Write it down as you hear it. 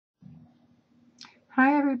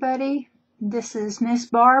Hi everybody, this is Miss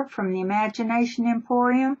Barb from the Imagination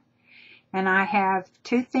Emporium, and I have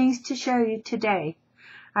two things to show you today.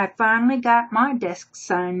 I finally got my desk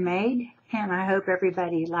sign made, and I hope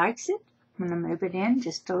everybody likes it. I'm going to move it in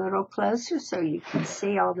just a little closer so you can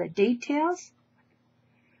see all the details.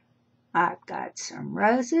 I've got some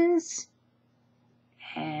roses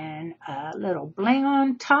and a little bling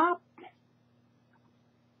on top.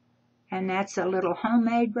 And that's a little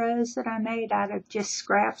homemade rose that I made out of just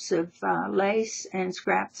scraps of lace and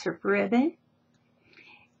scraps of ribbon.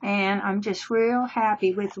 And I'm just real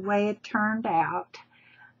happy with the way it turned out.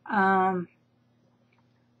 And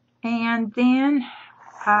then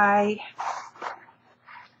I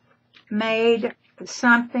made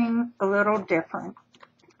something a little different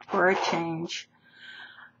for a change.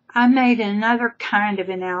 I made another kind of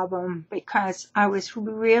an album because I was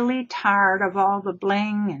really tired of all the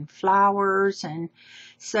bling and flowers and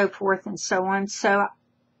so forth and so on. So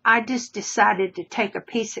I just decided to take a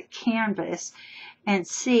piece of canvas and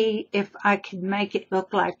see if I could make it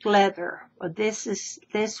look like leather. Well, this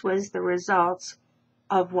was the results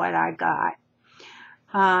of what I got.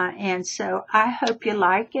 And so I hope you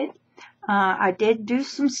like it. I did do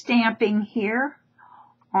some stamping here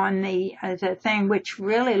on the thing, which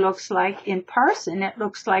really looks like, in person, it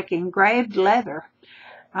looks like engraved leather.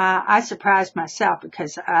 I surprised myself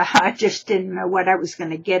because I just didn't know what I was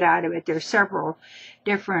going to get out of it. There's several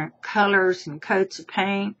different colors and coats of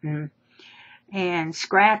paint and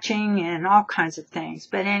scratching and all kinds of things.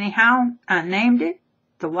 But anyhow, I named it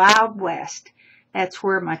the Wild West. That's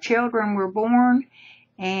where my children were born,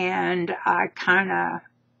 and I kind of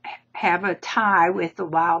have a tie with the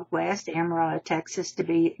Wild West, Amarillo, Texas to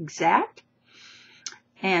be exact.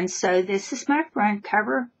 And so this is my front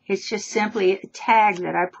cover. It's just simply a tag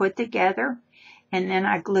that I put together, and then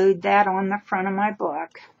I glued that on the front of my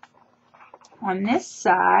book. On this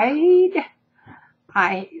side,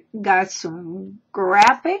 I got some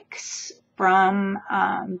graphics from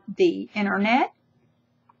the internet.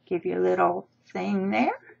 Give you a little thing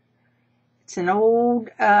there. It's an old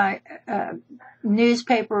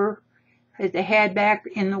newspaper that they had back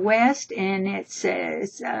in the West, and it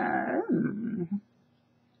says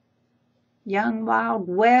Young Wild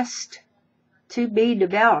West to be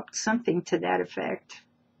developed, something to that effect.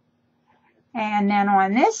 And then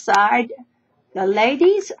on this side, the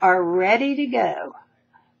ladies are ready to go.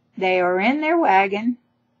 They are in their wagon,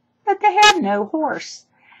 but they have no horse.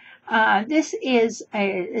 This is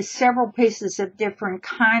several pieces of different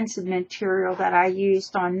kinds of material that I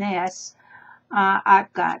used on this.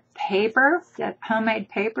 I've got paper, that homemade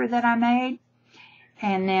paper that I made.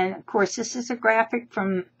 And then, of course, this is a graphic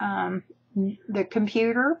from the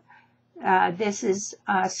computer. This is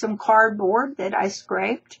some cardboard that I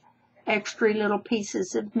scraped, extra little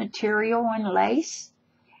pieces of material and lace,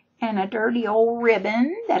 and a dirty old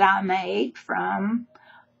ribbon that I made from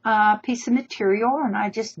a piece of material, and I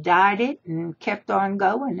just dyed it and kept on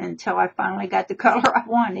going until I finally got the color I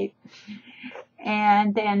wanted.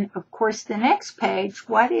 And then, of course, the next page,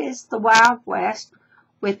 what is the Wild West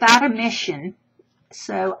without a mission?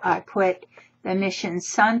 So I put the mission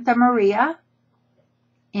Santa Maria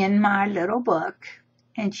in my little book,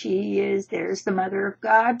 and there's the Mother of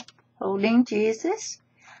God holding Jesus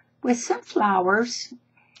with some flowers,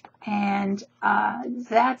 and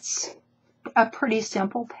that's a pretty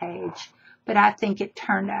simple page, but I think it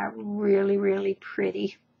turned out really, really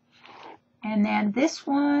pretty. And then this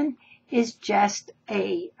one is just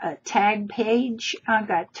a tag page. I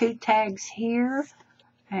got two tags here,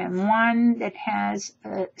 and one that has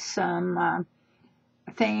some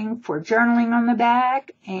thing for journaling on the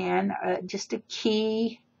back, and just a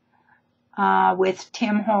key with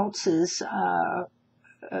Tim Holtz's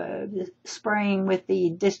spraying with the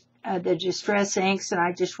distress inks, and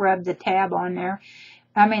I just rubbed the tag on there,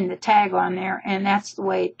 and that's the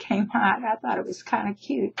way it came out. I thought it was kind of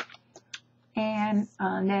cute. And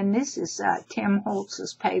then this is Tim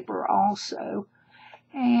Holtz's paper also.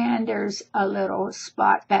 And there's a little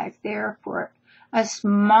spot back there for a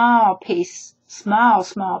small piece,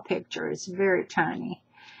 small picture. It's very tiny.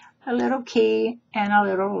 A little key and a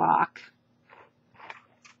little lock.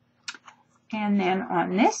 And then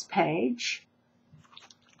on this page,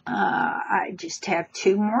 I just have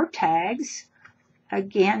two more tags.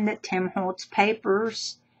 Again, the Tim Holtz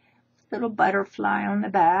papers, little butterfly on the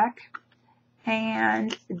back.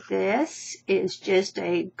 And this is just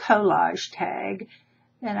a collage tag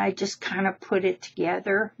that I just kind of put it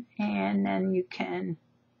together, and then you can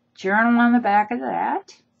journal on the back of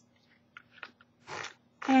that.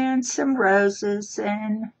 And some roses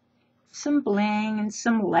and some bling and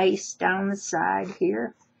some lace down the side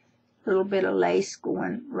here. little bit of lace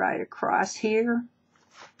going right across here.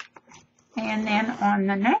 And then on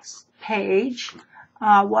the next page,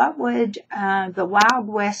 what would the Wild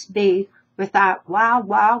West be without wild,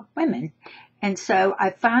 wild women? And so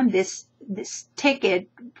I found this ticket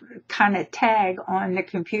kind of tag on the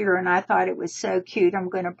computer, and I thought it was so cute. I'm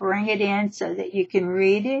going to bring it in so that you can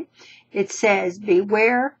read it. It says,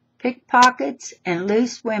 beware pickpockets and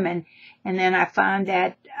loose women. And then I found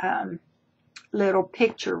that little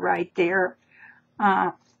picture right there,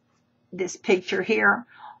 this picture here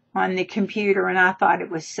on the computer, and I thought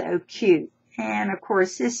it was so cute. And of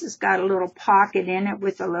course, this has got a little pocket in it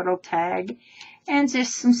with a little tag and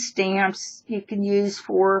just some stamps you can use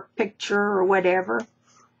for a picture or whatever.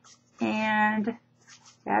 And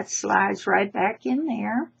that slides right back in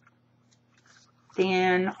there.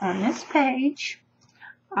 Then on this page,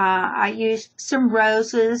 I used some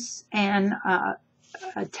roses and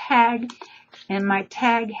a tag, and my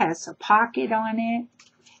tag has a pocket on it,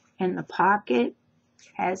 and the pocket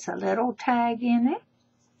has a little tag in it.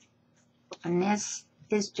 And this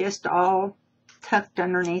is just all tucked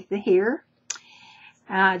underneath the here.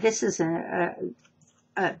 This is a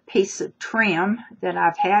piece of trim that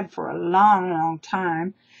I've had for a long, long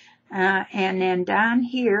time. And then down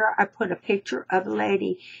here, I put a picture of a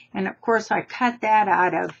lady. And of course, I cut that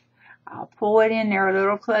out of, I'll pull it in there a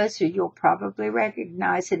little closer. You'll probably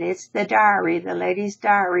recognize it. It's the diary, the lady's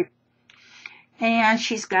diary. And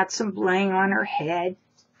she's got some bling on her head.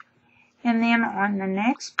 And then on the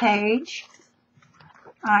next page,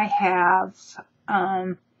 I have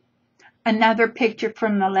another picture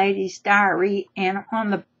from the lady's diary. And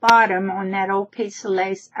on the bottom, on that old piece of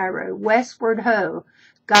lace, I wrote, "Westward ho,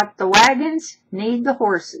 got the wagons, need the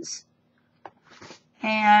horses."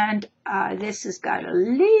 And this has got a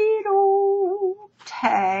little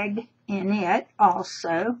tag in it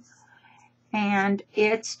also. And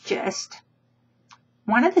it's just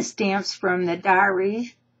one of the stamps from the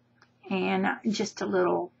diary, and just a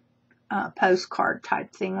little postcard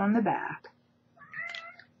type thing on the back.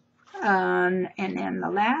 And then the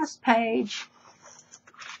last page,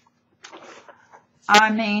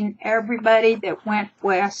 I mean, everybody that went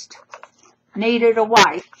west needed a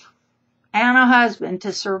wife and a husband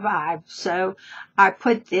to survive. So I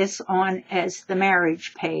put this on as the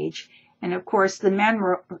marriage page. And of course, the men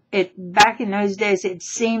were, back in those days, it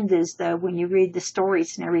seemed as though when you read the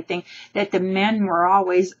stories and everything, that the men were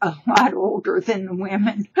always a lot older than the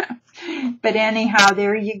women. But anyhow,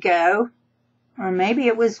 there you go. Or maybe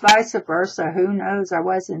it was vice versa. Who knows? I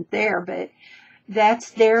wasn't there, but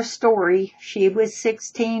that's their story. She was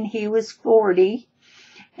 16, he was 40.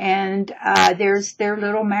 And there's their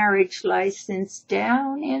little marriage license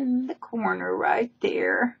down in the corner right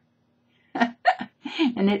there.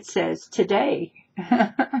 And it says today.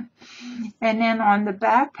 And then on the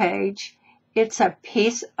back page, it's a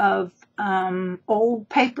piece of old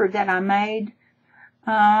paper that I made.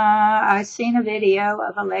 I seen a video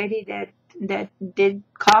of a lady that did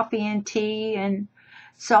coffee and tea, and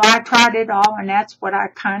so I tried it all, and that's what I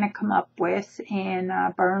kind of come up with. And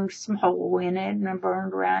I burned some hole in it, and I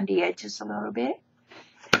burned around the edges a little bit.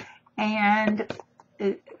 And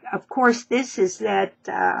of course, this is that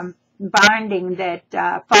binding that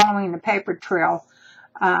Following the Paper Trail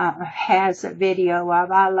has a video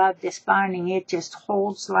of. I love this binding. It just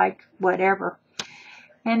holds like whatever.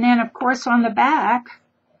 And then, of course, on the back,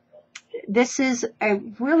 this is a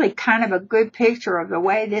really kind of a good picture of the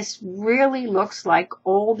way this really looks like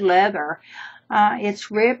old leather.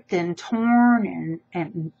 It's ripped and torn,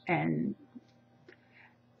 and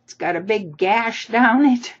it's got a big gash down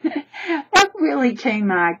it. That really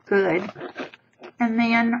came out good. And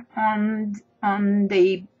then on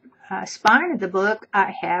the spine of the book,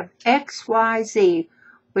 I have XYZ,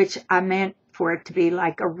 which I meant for it to be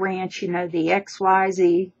like a ranch, you know, the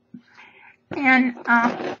XYZ. And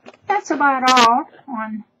that's about all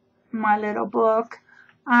on my little book.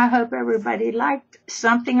 I hope everybody liked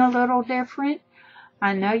something a little different.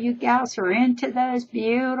 I know you gals are into those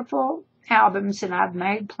beautiful albums, and I've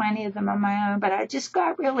made plenty of them on my own, but I just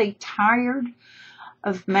got really tired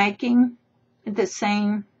of making the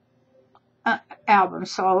same album.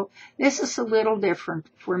 So this is a little different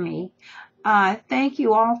for me. Thank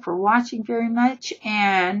you all for watching very much,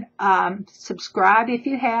 and subscribe if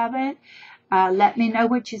you haven't. Let me know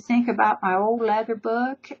what you think about my old leather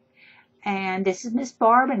book. And this is Miss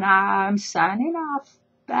Barb, and I'm signing off.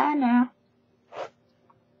 Bye now.